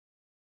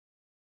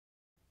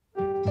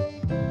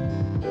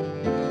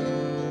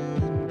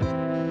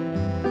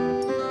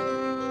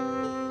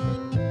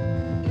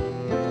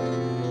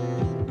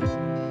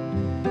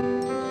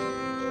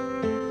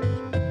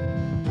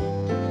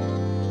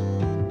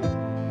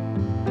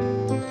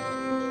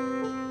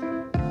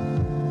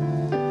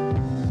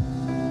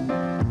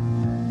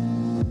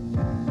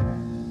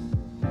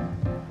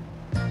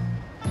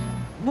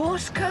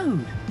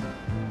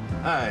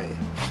Aye.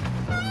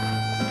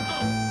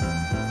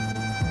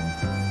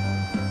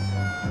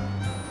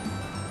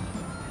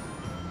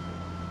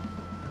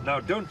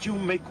 Now, don't you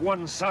make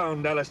one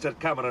sound, Alasdair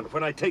Cameron,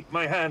 when I take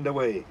my hand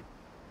away.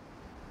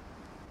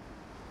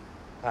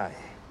 Aye.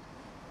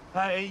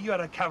 Aye,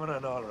 you're a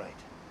Cameron, all right.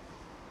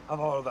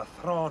 Of all the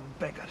thrawn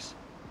beggars.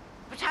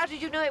 But how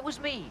did you know it was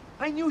me?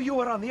 I knew you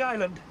were on the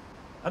island.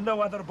 And no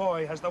other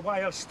boy has the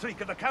wild streak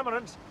of the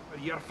Camerons.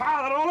 Your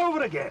father all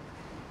over again.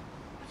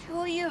 But who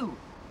are you?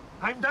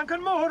 I'm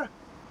Duncan Moore.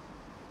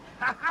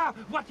 Ha ha!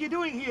 What are you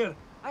doing here?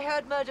 I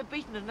heard Murdo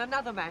Beaton and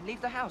another man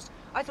leave the house.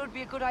 I thought it'd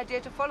be a good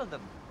idea to follow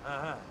them.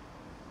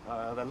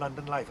 The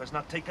London life has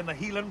not taken the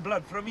heel and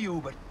blood from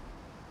you, but...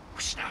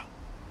 Whoosh now.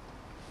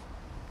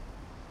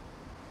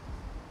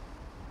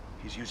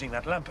 He's using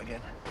that lamp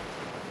again.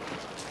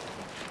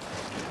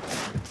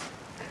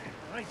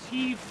 Right,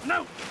 heave,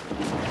 now!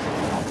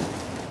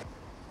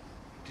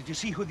 Did you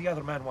see who the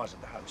other man was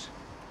in the house?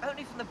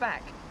 Only from the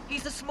back.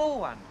 He's the small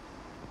one.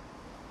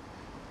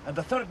 And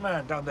the third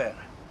man down there?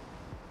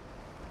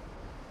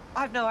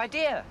 I've no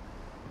idea.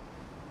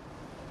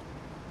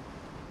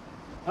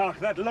 Ah,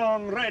 that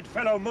long red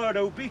fellow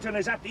Murdo Beaton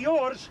is at the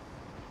oars.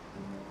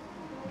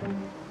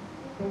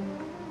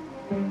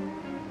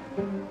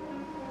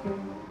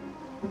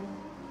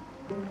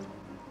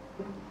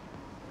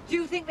 Do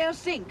you think they'll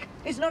sink?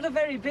 It's not a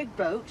very big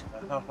boat.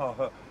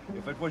 Oh,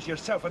 if it was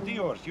yourself at the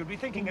oars, you'd be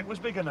thinking it was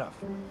big enough.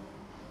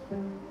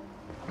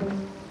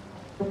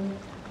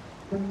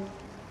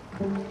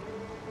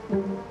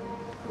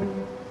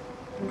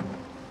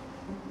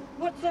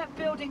 What's that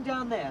building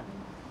down there?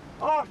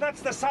 Oh,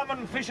 that's the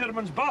salmon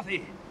fisherman's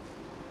bothy.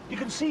 You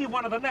can see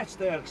one of the nets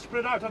there,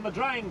 spread out on the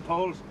drying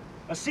poles.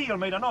 A seal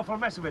made an awful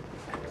mess of it.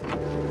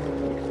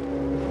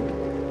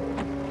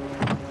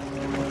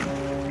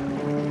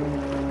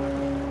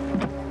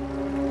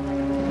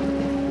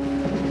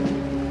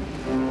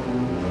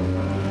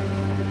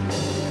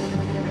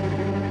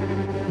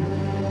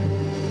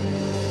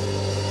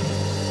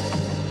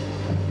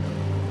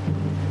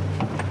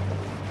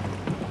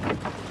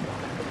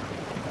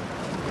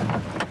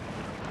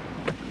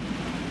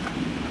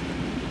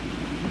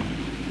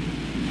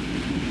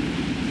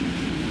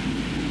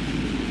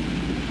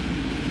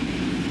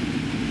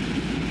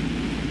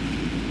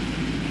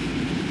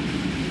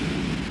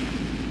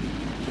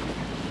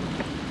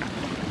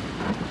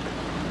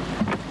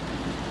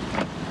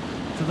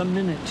 The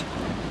minute.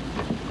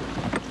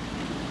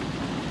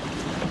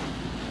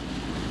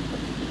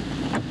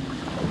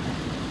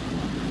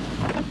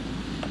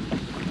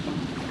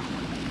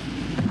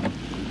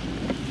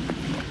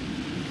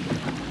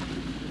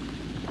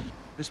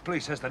 This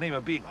place has the name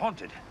of being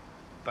haunted.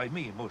 By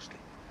me, mostly.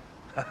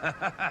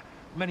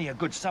 Many a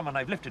good salmon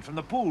I've lifted from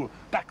the pool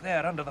back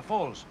there under the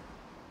falls.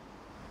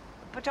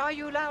 But are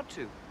you allowed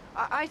to?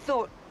 I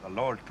thought... The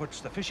Lord puts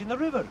the fish in the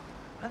river,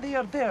 and they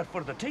are there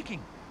for the taking.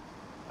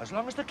 As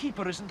long as the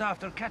keeper isn't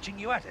after catching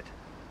you at it.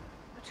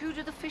 But who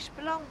do the fish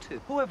belong to?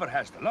 Whoever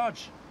has the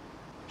lodge.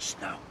 Shh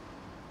now.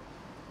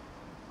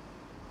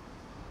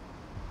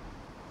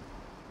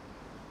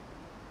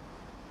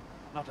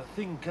 Not a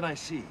thing can I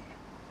see.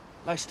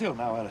 Lie still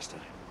now,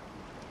 Alasdair.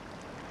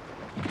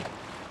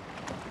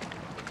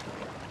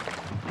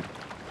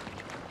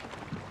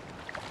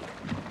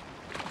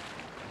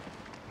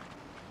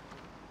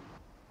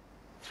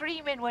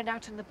 Three men went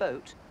out in the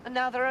boat, and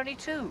now there are only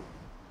two.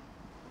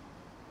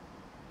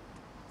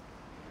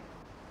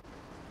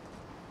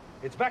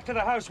 It's back to the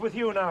house with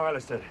you now,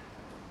 Alasdair.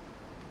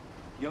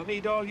 You'll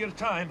need all your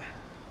time,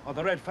 or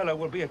the red fellow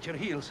will be at your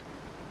heels.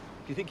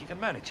 Do you think you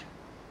can manage?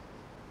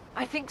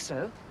 I think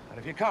so. And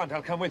if you can't,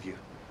 I'll come with you.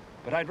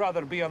 But I'd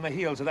rather be on the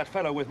heels of that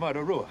fellow with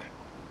Murdo Beaton.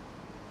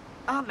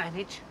 I'll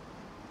manage.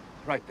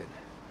 Right then.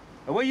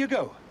 Away you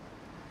go.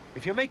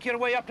 If you make your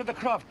way up to the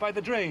croft by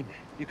the drain,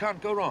 you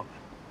can't go wrong.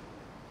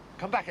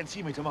 Come back and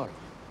see me tomorrow.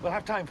 We'll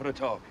have time for a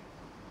talk.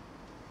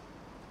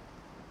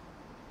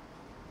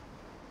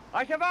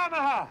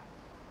 Aikavamaha!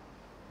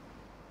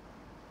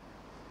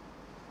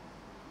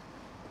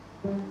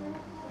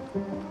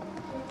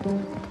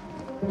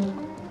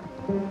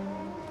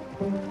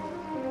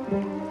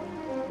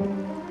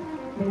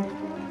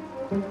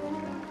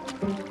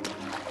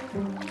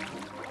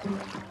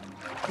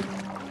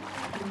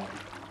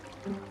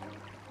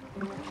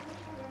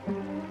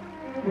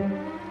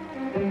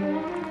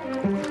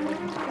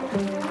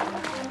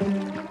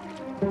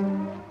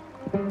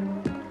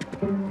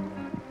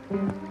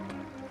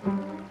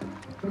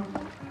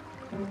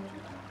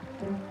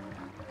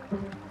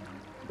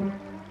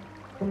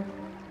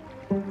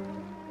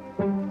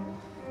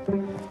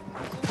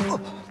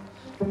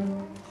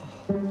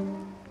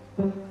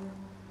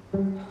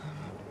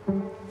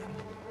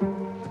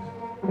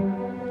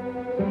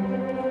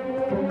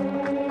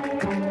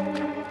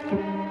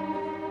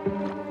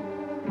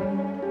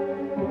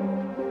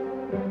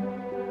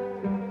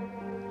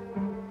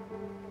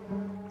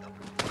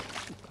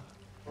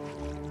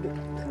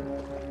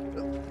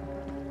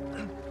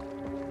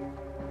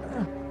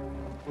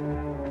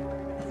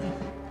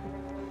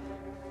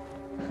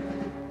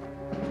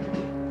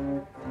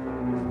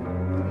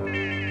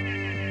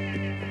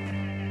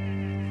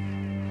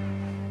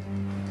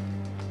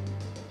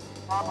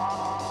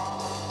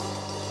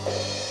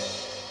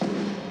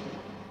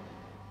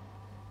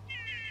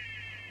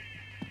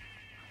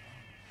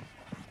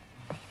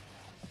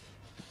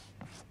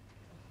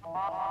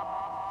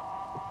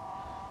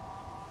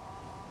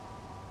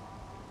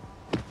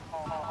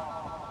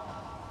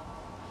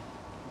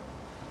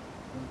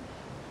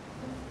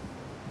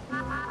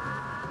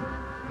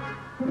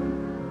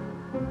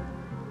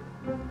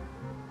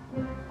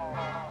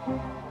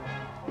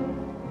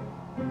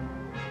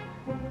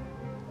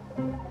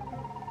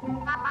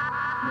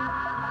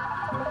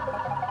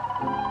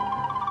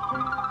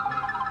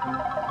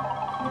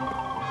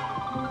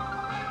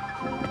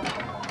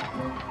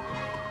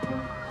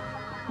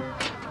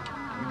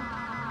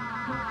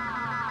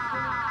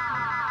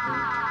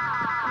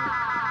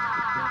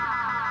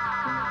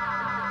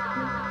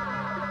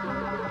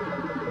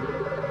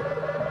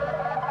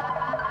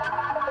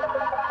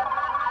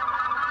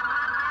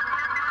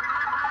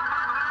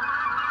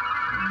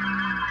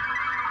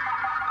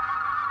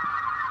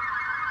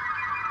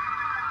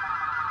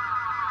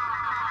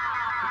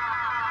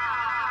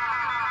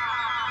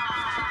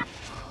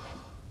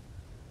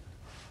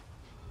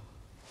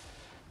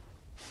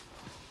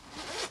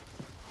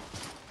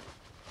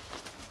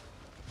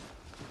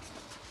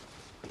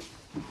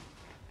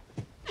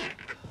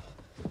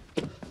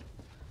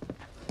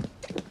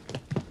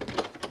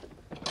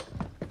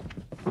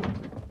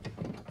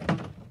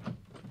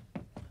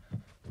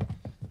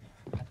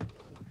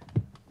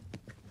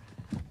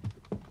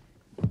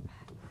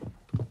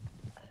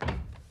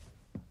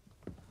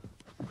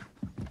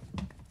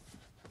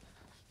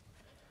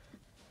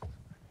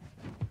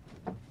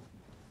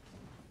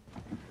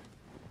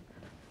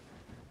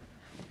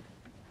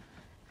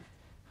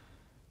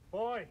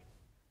 Boy,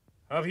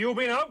 have you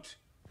been out?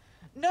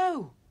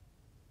 No!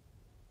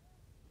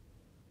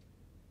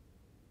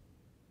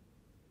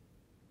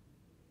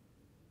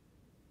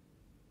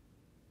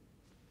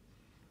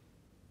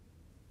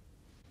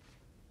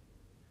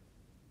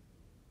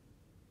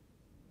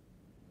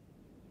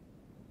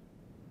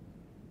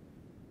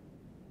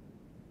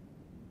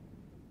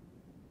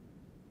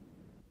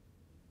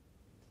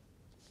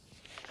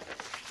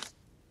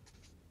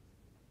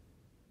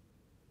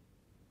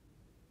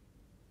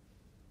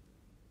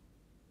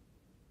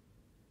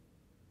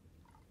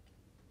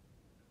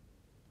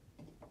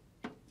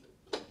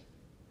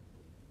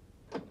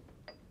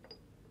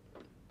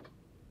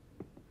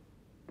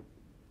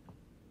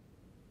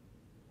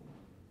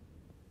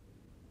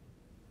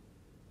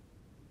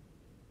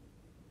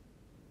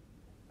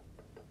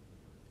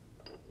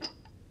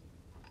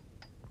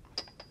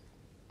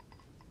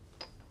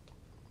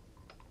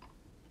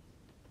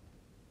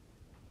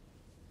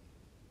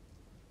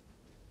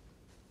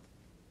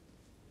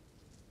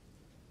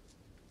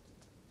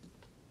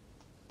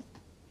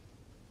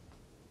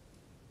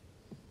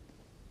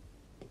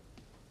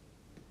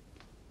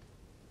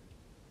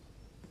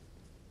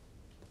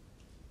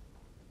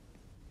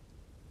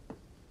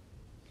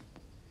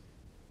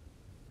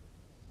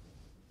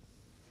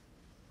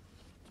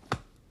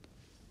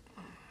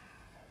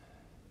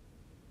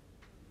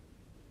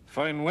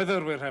 Fine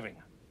weather we're having.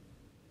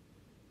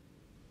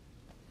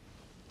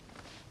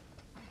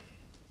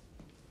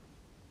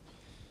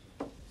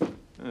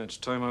 It's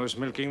time I was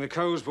milking the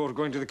cows before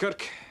going to the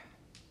kirk.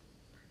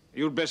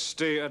 You'd best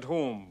stay at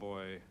home,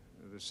 boy.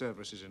 The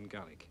service is in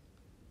Gaelic.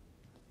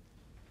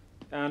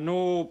 And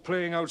no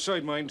playing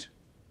outside, mind.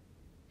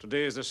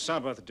 Today is the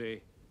Sabbath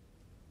day.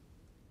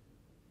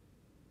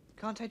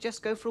 Can't I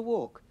just go for a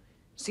walk?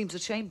 Seems a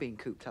shame being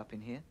cooped up in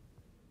here.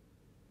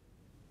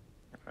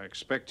 I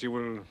expect you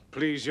will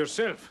please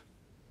yourself.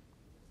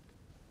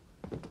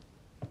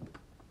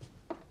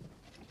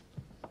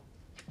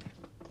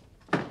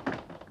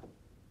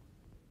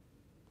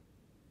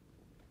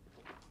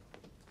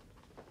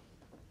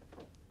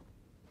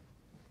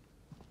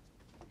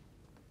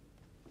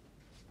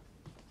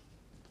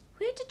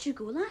 Where did you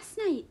go last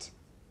night?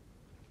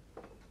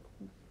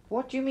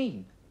 What do you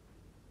mean?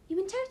 You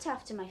went out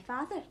after my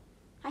father.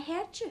 I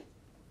heard you.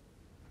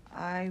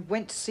 I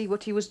went to see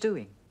what he was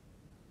doing.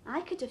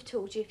 I could have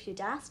told you if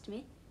you'd asked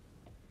me.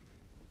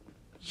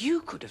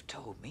 You could have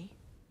told me.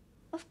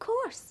 Of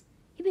course.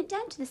 He went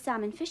down to the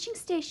salmon fishing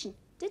station,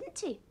 didn't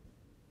he?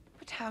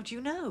 But how do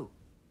you know?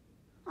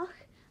 Och,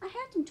 I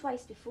heard him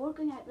twice before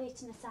going out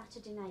late on a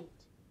Saturday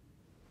night.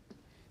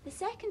 The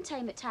second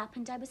time it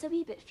happened, I was a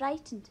wee bit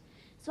frightened,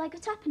 so I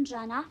got up and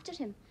ran after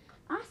him,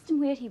 asked him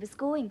where he was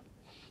going.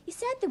 He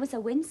said there was a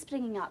wind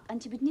springing up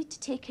and he would need to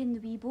take in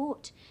the wee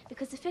boat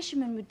because the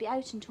fishermen would be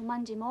out until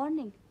Monday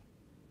morning.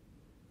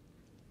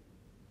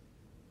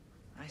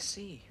 I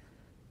see.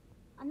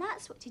 And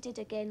that's what he did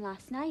again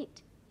last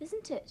night,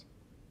 isn't it?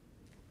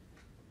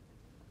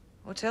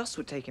 What else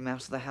would take him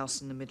out of the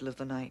house in the middle of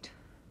the night?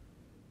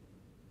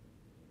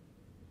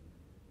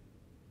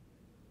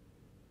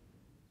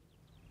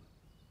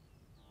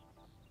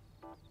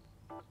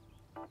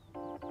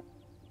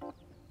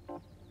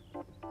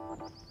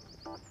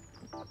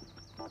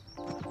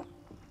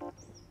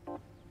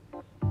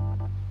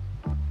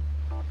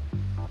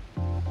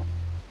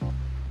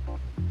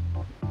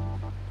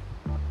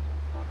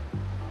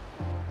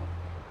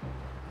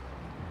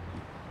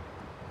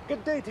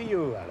 Good day to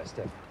you,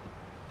 Alasdair.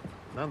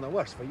 None the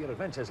worse for your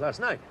adventures last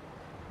night.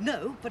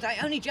 No, but I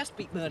only just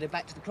beat Murdo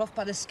back to the croft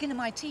by the skin of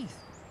my teeth.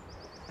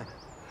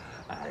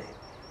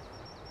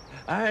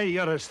 Aye,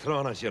 you're as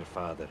strong as your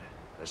father.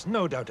 There's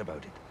no doubt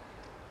about it.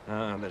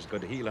 Ah, there's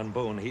good heel and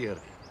bone here.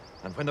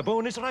 And when the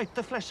bone is right,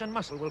 the flesh and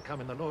muscle will come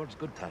in the Lord's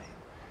good time.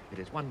 It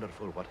is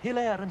wonderful what hill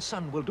air and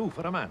sun will do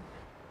for a man.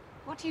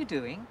 What are you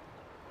doing?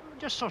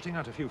 Just sorting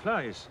out a few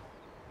flies.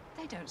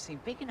 They don't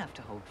seem big enough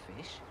to hold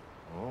fish.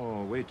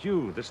 Oh, wait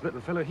you. This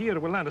little fellow here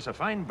will land us a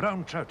fine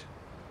brown trout.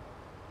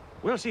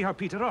 We'll see how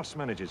Peter Ross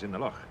manages in the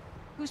loch.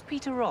 Who's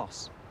Peter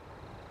Ross?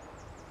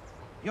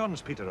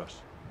 Yon's Peter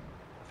Ross.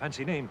 A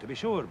fancy name, to be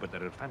sure, but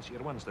there are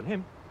fancier ones than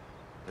him.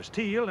 There's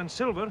Teal and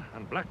Silver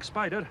and Black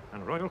Spider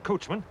and Royal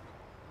Coachman.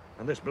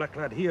 And this black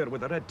lad here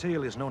with the red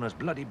tail is known as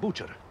Bloody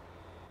Butcher.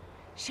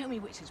 Show me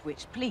which is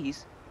which,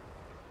 please.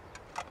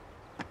 The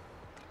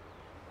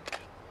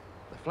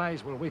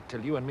flies will wait till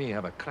you and me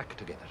have a crack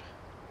together.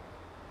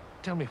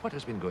 Tell me, what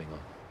has been going on?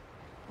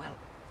 Well,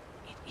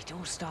 it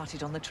all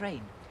started on the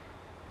train.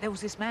 There was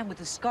this man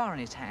with a scar on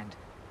his hand,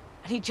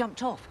 and he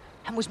jumped off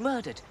and was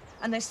murdered.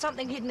 And there's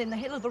something hidden in the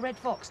hill of the Red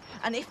Fox.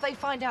 And if they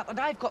find out that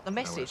I've got the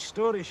message... Our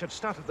story should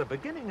start at the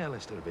beginning,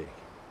 Alasdair Beg.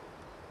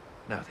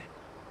 Now then,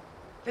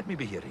 let me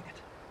be hearing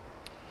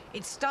it.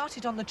 It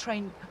started on the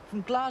train from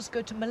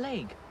Glasgow to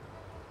Mallaig.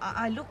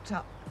 I looked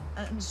up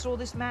and saw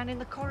this man in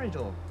the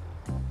corridor.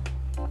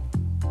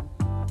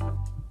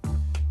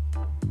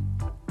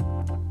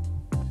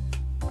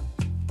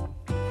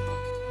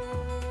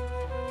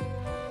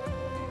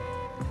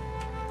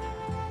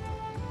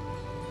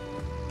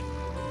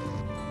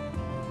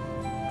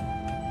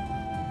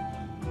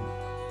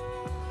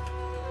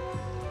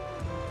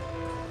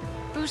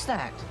 Who's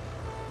that?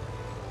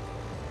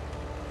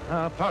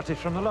 A party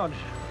from the lodge.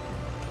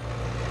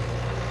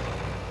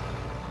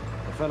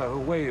 The fellow who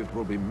waved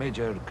will be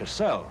Major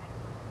Cassell.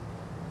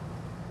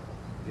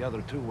 The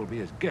other two will be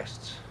his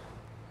guests.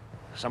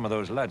 Some of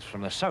those lads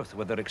from the south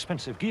with their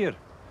expensive gear.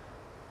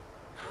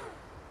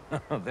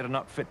 They're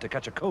not fit to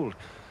catch a cold,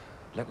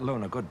 let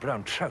alone a good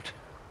brown trout.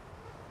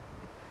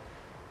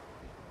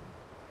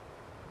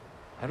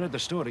 I read the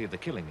story of the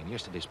killing in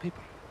yesterday's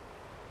paper.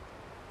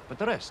 But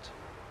the rest,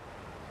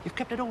 you've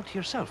kept it all to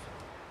yourself.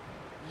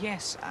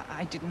 Yes,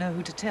 I didn't know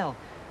who to tell.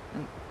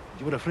 And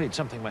you were afraid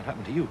something might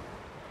happen to you.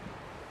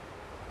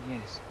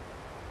 yes.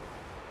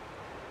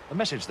 The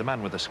message the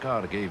man with the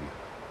scar gave you.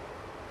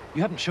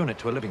 You hadn't shown it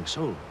to a living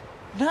soul.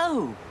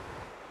 No!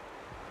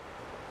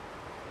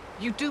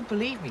 You do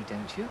believe me,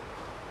 don't you?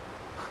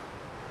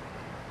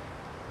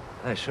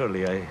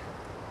 Surely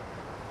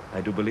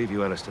I do believe you,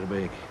 Alasdair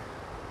Beg.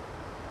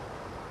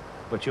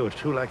 But you're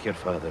too like your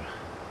father.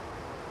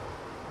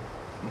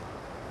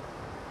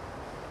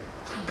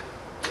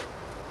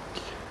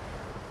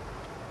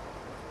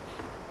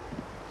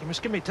 You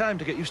must give me time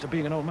to get used to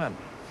being an old man.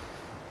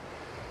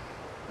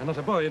 I'm not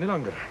a boy any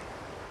longer.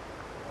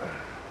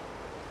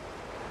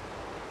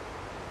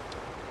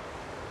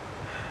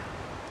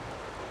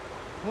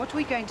 What are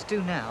we going to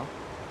do now?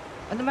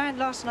 And the man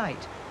last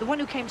night, the one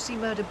who came to see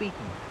Murdo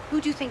Beaton,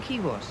 who do you think he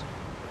was?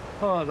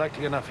 Oh,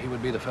 likely enough he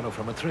would be the fellow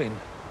from a train.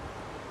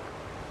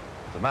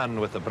 The man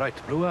with the bright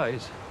blue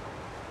eyes.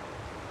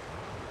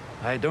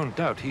 I don't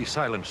doubt he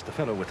silenced the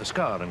fellow with the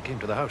scar and came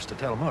to the house to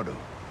tell Murdo.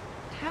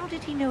 How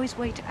did he know his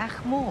way to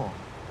Achmore?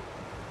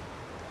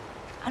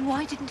 And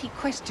why didn't he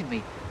question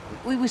me?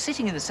 We were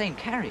sitting in the same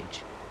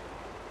carriage.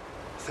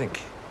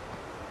 Think.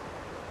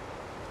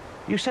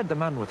 You said the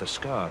man with the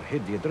scar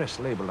hid the address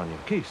label on your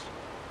case.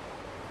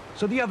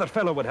 So the other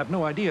fellow would have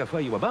no idea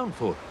where you were bound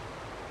for.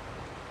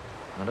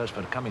 And as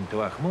for coming to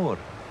Achmore,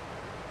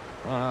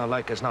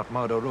 like as not,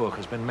 Murdo Roach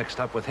has been mixed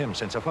up with him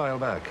since a while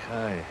back.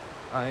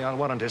 I'll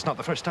warrant it's not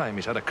the first time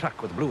he's had a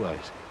crack with blue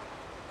eyes.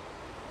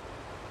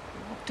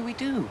 What do we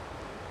do?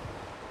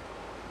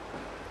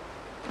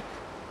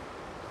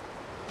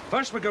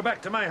 First, we go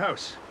back to my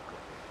house.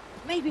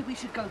 Maybe we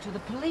should go to the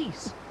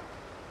police.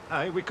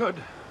 Aye, we could.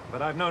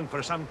 But I've known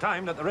for some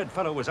time that the Red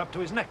Fellow was up to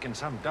his neck in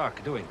some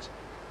dark doings.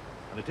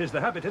 And it is the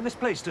habit in this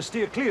place to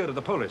steer clear of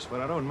the police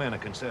where our own men are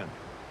concerned.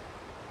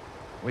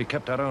 We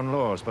kept our own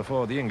laws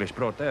before the English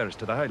brought theirs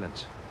to the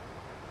Highlands.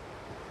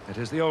 It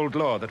is the old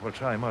law that will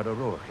try Murdo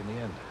Roach in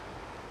the end.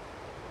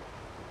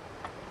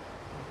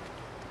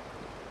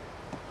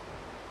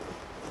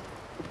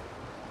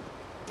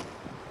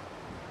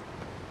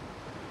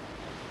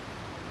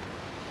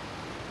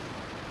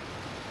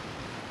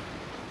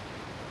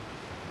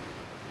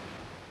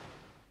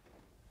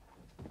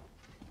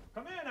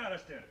 Come in,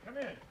 Alasdair, come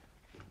in.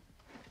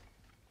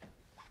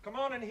 Come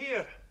on in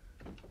here.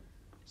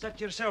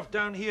 Set yourself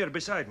down here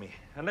beside me,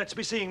 and let's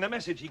be seeing the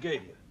message he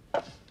gave you.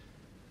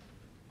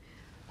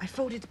 I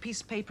folded the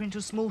piece of paper into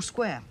a small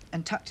square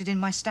and tucked it in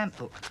my stamp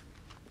book.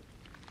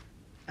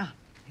 Ah,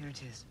 here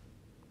it is.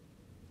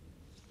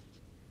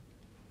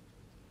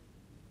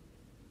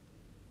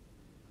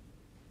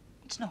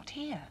 It's not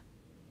here.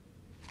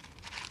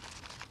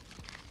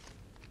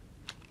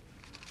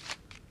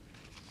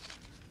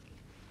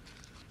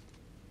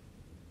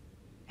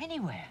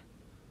 Anywhere.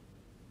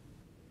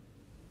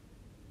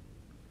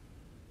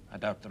 I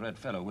doubt the red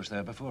fellow was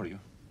there before you.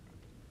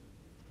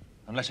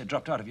 Unless it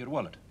dropped out of your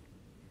wallet.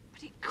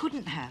 But it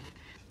couldn't have.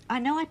 I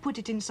know I put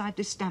it inside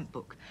this stamp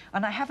book,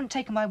 and I haven't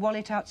taken my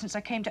wallet out since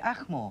I came to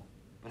Achmore.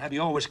 But have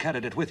you always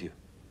carried it with you?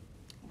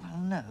 Well,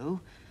 no,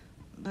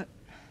 but...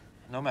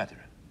 No matter.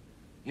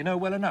 You know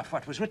well enough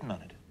what was written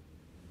on it.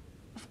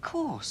 Of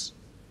course.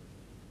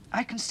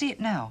 I can see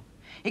it now,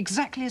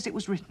 exactly as it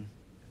was written.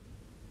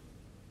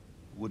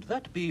 Would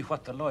that be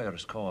what the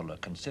lawyers call a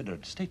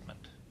considered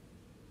statement?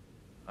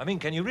 I mean,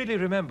 can you really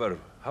remember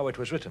how it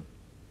was written?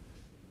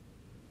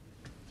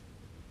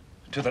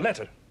 To the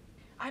letter?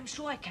 I'm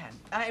sure I can.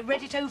 I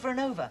read it over and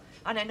over,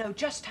 and I know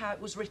just how it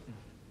was written.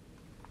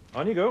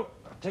 On you go.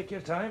 Take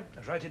your time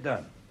and write it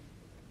down.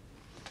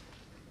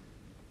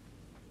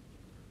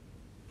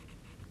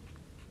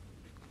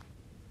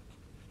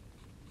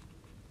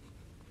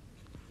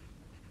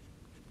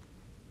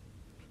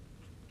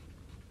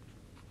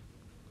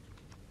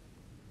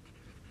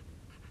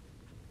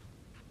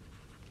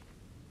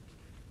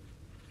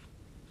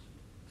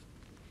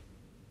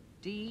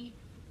 D15.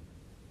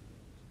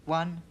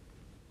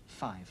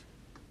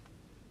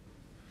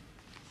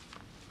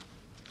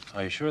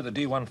 Are you sure the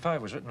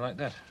D15 was written like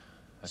that?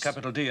 A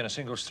capital D and a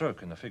single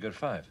stroke in the figure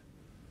 5.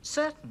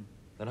 Certain.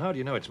 Then how do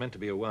you know it's meant to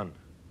be a 1?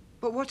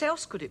 But what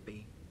else could it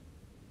be?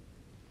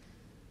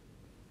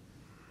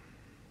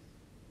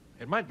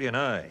 It might be an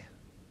I.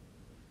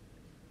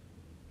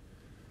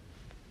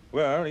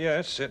 Well,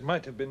 yes, it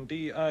might have been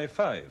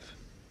DI5.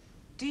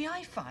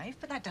 DI5?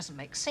 But that doesn't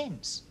make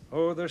sense.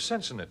 Oh, there's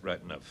sense in it,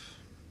 right enough.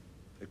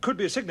 It could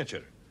be a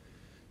signature.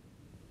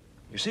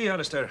 You see,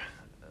 Alasdair,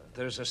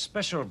 there's a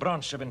special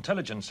branch of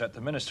intelligence at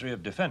the Ministry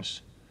of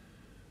Defense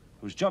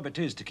whose job it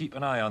is to keep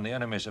an eye on the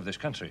enemies of this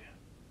country.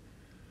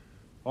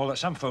 All that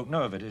some folk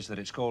know of it is that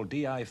it's called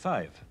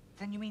DI5.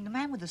 Then you mean the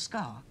man with the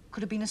scar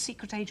could have been a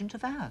secret agent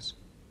of ours?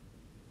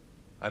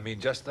 I mean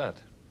just that.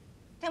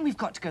 Then we've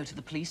got to go to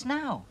the police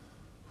now.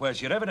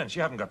 Where's your evidence?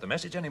 You haven't got the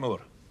message anymore.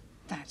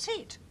 That's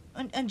it.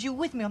 And you were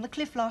with me on the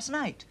cliff last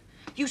night.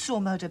 You saw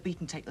Murdo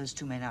Beaton take those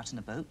 2 men out in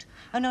a boat,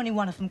 and only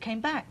one of them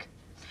came back.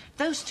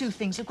 Those 2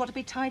 things have got to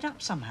be tied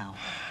up somehow.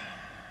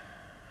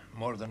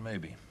 More than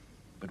maybe.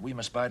 But we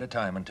must bide a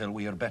time until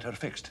we are better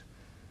fixed.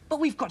 But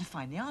we've got to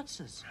find the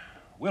answers.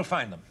 We'll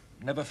find them,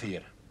 never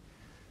fear.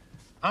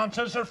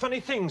 Answers are funny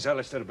things,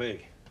 Alasdair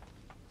Bey.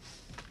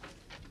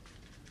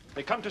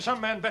 They come to some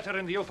men better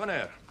in the open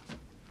air.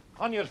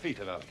 On your feet,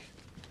 Evalk.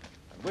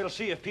 And we'll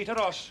see if Peter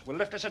Ross will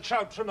lift us a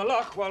trout from the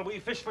loch while we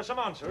fish for some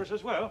answers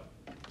as well.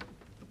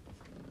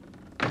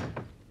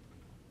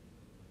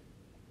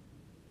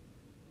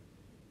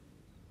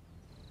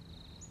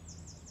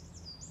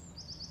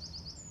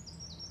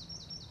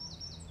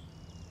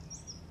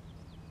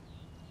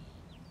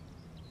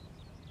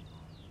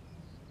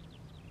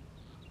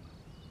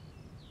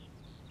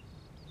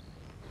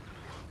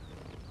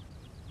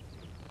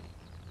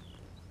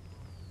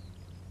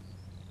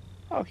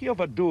 Oh, you have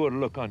a dour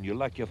look on you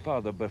like your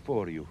father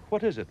before you.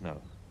 What is it now?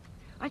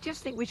 I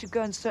just think we should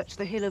go and search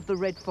the hill of the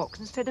Red Fox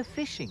instead of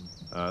fishing.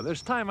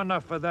 There's time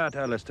enough for that,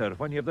 Alasdair,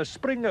 when you've the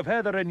spring of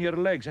heather in your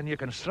legs and you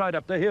can stride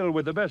up the hill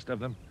with the best of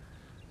them.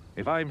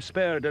 If I'm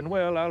spared and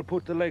well, I'll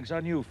put the legs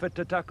on you fit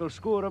to tackle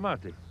Sgurr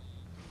Marty.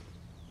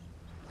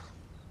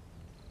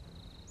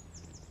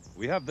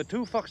 We have the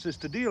 2 foxes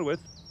to deal with,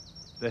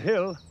 the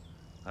hill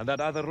and that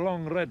other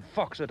long red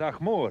fox at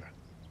Achmore.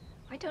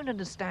 I don't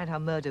understand how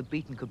Murdo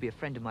Beaton could be a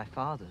friend of my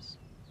father's.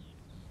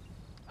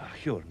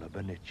 You're na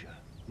benitja.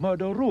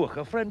 Murdo Ruach,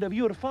 a friend of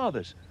your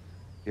father's.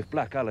 If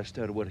Black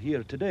Alasdair were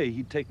here today,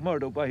 he'd take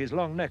Murdo by his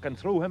long neck and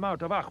throw him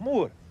out of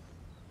Achmore.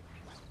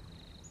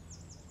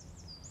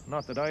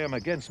 Not that I am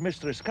against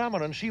Mistress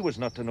Cameron. She was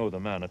not to know the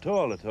man at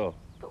all, at all.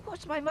 But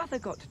what's my mother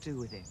got to do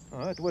with it?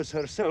 It was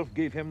herself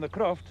gave him the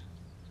croft.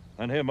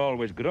 And him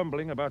always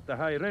grumbling about the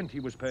high rent he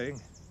was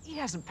paying. He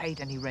hasn't paid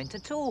any rent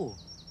at all.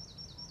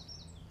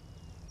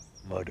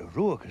 Murdo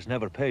Ruach has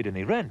never paid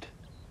any rent.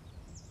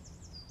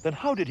 Then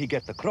how did he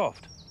get the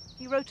croft?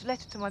 He wrote a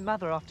letter to my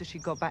mother after she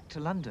got back to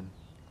London.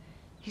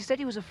 He said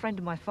he was a friend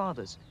of my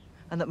father's,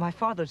 and that my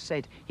father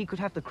said he could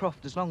have the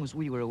croft as long as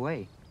we were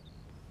away.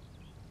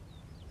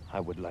 I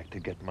would like to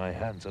get my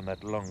hands on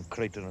that long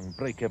crater and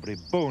break every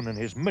bone in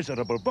his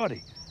miserable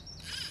body.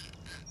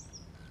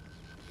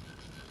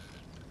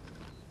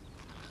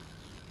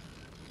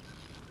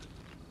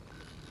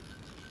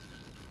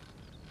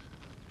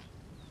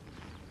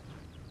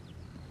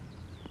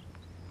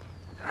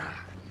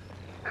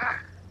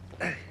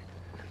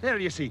 There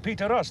you see,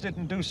 Peter Ross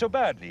didn't do so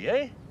badly,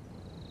 eh?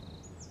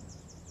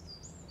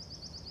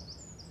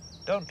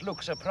 Don't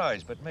look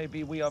surprised, but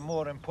maybe we are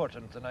more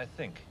important than I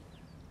think.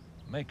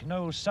 Make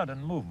no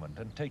sudden movement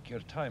and take your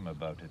time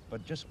about it,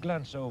 but just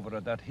glance over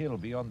at that hill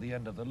beyond the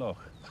end of the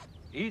loch.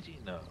 Easy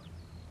now.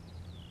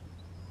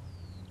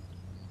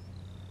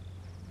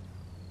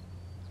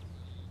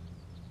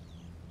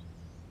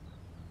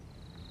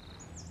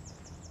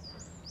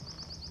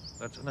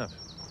 That's enough.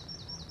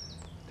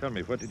 Tell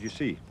me, what did you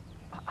see?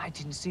 I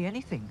didn't see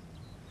anything.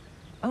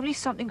 Only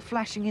something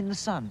flashing in the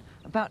sun,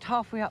 about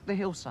halfway up the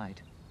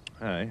hillside.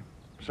 Aye.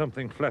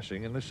 Something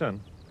flashing in the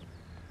sun.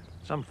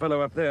 Some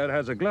fellow up there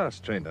has a glass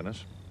trained on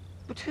us.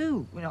 But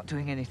who? We're not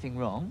doing anything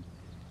wrong.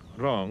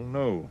 Wrong,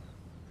 no.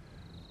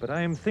 But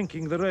I am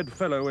thinking the red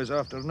fellow is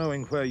after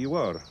knowing where you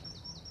are.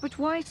 But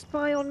why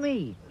spy on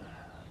me?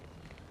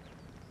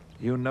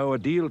 You know a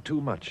deal too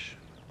much.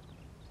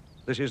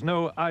 This is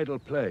no idle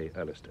play,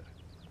 Alasdair.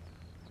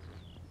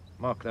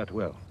 Mark that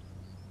well.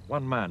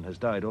 One man has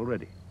died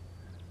already.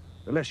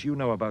 The less you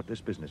know about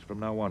this business from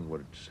now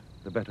onwards,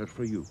 the better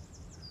for you.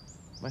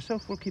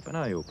 Myself will keep an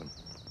eye open.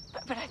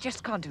 But I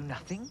just can't do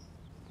nothing.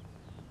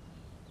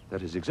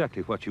 That is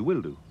exactly what you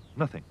will do.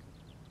 Nothing.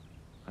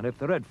 And if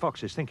the Red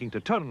Fox is thinking to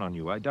turn on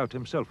you, I doubt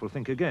himself will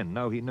think again,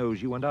 now he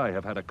knows you and I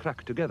have had a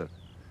crack together.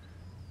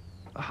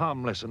 A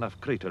harmless enough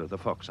creature, the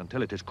fox,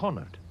 until it is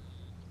cornered.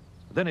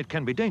 Then it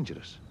can be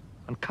dangerous,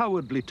 and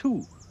cowardly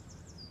too.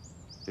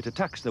 It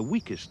attacks the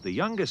weakest, the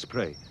youngest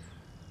prey.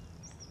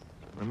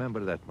 Remember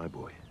that, my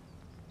boy.